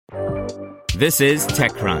This is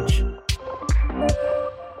TechCrunch.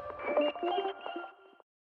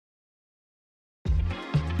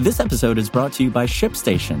 This episode is brought to you by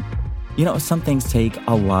ShipStation. You know, some things take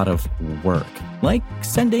a lot of work, like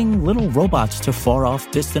sending little robots to far-off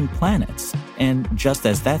distant planets. And just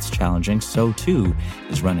as that's challenging, so too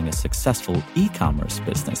is running a successful e-commerce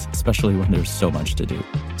business, especially when there's so much to do.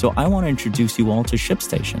 So I want to introduce you all to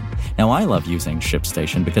ShipStation. Now, I love using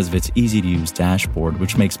ShipStation because of its easy-to-use dashboard,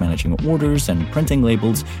 which makes managing orders and printing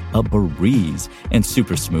labels a breeze and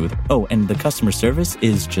super smooth. Oh, and the customer service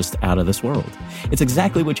is just out of this world. It's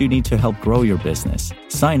exactly what you need to help grow your business.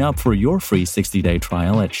 Sign up for your free 60-day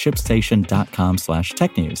trial at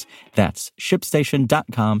shipstation.com/technews. That's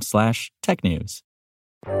shipstation.com/technews.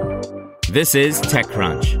 This is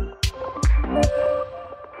TechCrunch.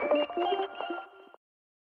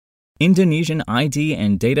 Indonesian ID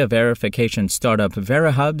and data verification startup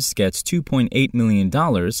Verihubs gets $2.8 million,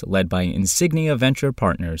 led by Insignia Venture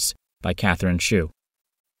Partners, by Catherine Shu.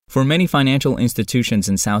 For many financial institutions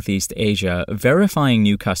in Southeast Asia, verifying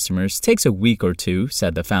new customers takes a week or two,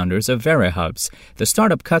 said the founders of Verihubs. The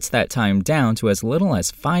startup cuts that time down to as little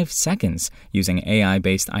as 5 seconds, using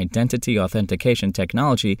AI-based identity authentication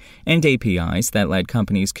technology and APIs that let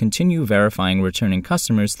companies continue verifying returning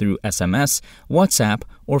customers through SMS, WhatsApp,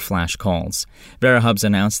 or flash calls. Verihubs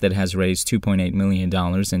announced that it has raised $2.8 million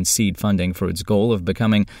in seed funding for its goal of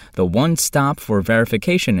becoming the one-stop for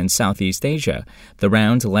verification in Southeast Asia. The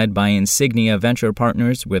round, led by Insignia Venture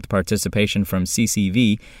Partners with participation from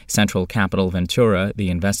CCV, Central Capital Ventura, the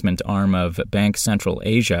investment arm of Bank Central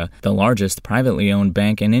Asia, the largest privately owned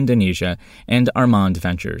bank in Indonesia, and Armand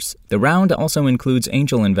Ventures. The round also includes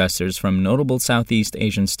angel investors from notable Southeast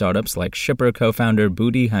Asian startups like Shipper co-founder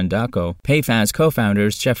Budi Handako, PayFaz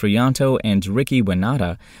co-founders Jeffriyanto and Ricky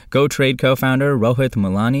Winata, GoTrade co-founder Rohit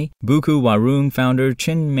Mulani, Buku Warung founder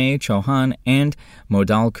Chinmay Chauhan, and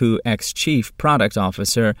Modalku ex-chief product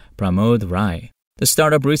officer Pramod Rai. The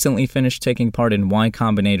startup recently finished taking part in Y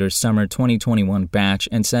Combinator's summer 2021 batch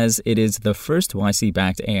and says it is the first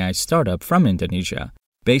YC-backed AI startup from Indonesia.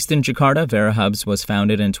 Based in Jakarta, Verihubs was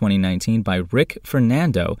founded in 2019 by Rick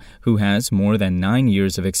Fernando, who has more than 9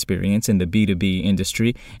 years of experience in the B2B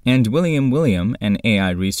industry, and William, an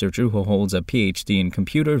AI researcher who holds a PhD in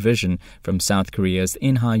computer vision from South Korea's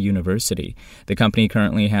Inha University. The company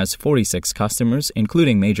currently has 46 customers,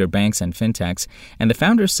 including major banks and fintechs, and the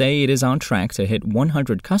founders say it is on track to hit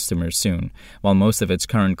 100 customers soon. While most of its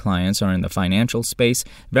current clients are in the financial space,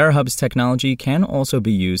 Verihubs technology can also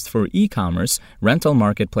be used for e-commerce, rental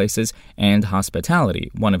marketplaces, and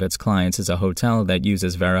hospitality. One of its clients is a hotel that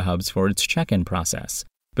uses Verihubs for its check-in process.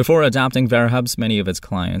 Before adopting Verihubs, many of its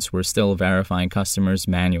clients were still verifying customers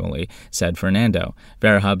manually, said Fernando.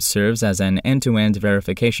 Verihubs serves as an end-to-end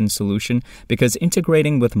verification solution because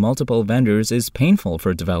integrating with multiple vendors is painful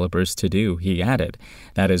for developers to do, he added.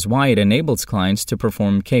 That is why it enables clients to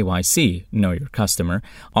perform KYC, Know Your Customer,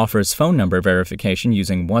 offers phone number verification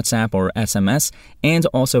using WhatsApp or SMS, and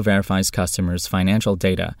also verifies customers' financial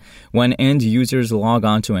data. When end users log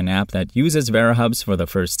on to an app that uses Verihubs for the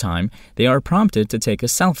first time, they are prompted to take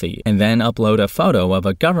a selfie and then upload a photo of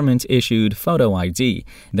a government-issued photo ID.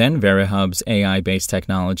 Then Verihub's AI-based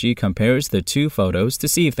technology compares the two photos to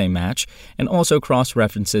see if they match and also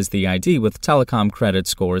cross-references the ID with telecom credit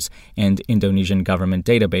scores and Indonesian government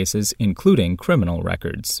databases, including criminal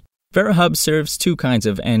records. Verihubs serves two kinds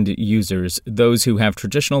of end users, those who have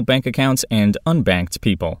traditional bank accounts and unbanked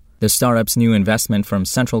people. The startup's new investment from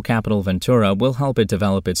Central Capital Ventura will help it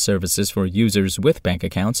develop its services for users with bank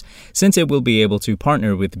accounts, since it will be able to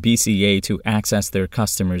partner with BCA to access their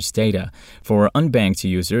customers' data. For unbanked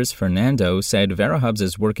users, Fernando said Verihubs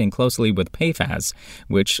is working closely with PayFaz,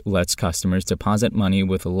 which lets customers deposit money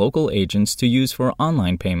with local agents to use for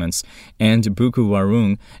online payments, and Buku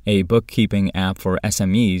Warung, a bookkeeping app for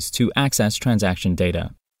SMEs, to access transaction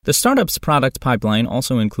data. The startup's product pipeline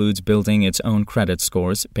also includes building its own credit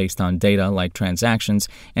scores based on data like transactions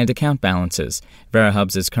and account balances.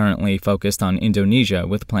 Verihubs is currently focused on Indonesia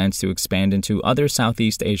with plans to expand into other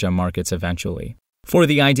Southeast Asia markets eventually. For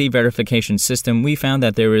the ID verification system, we found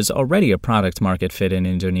that there is already a product market fit in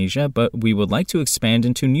Indonesia, but we would like to expand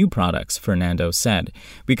into new products, Fernando said.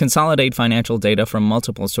 We consolidate financial data from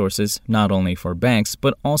multiple sources, not only for banks,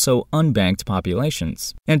 but also unbanked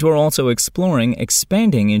populations. And we're also exploring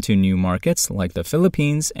expanding into new markets like the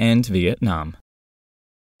Philippines and Vietnam.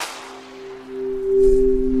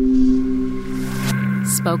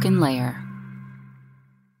 Spoken Layer.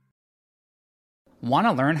 Want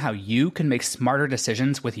to learn how you can make smarter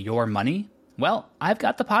decisions with your money? Well, I've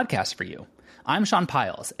got the podcast for you. I'm Sean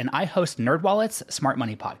Piles, and I host NerdWallet's Smart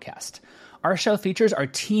Money Podcast. Our show features our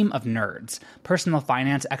team of nerds, personal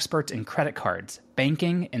finance experts in credit cards,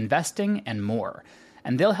 banking, investing, and more.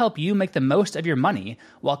 And they'll help you make the most of your money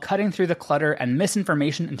while cutting through the clutter and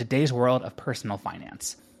misinformation in today's world of personal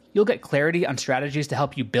finance. You'll get clarity on strategies to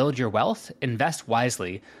help you build your wealth, invest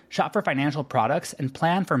wisely, shop for financial products, and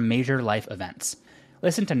plan for major life events.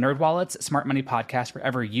 Listen to NerdWallet's Smart Money Podcast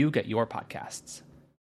wherever you get your podcasts.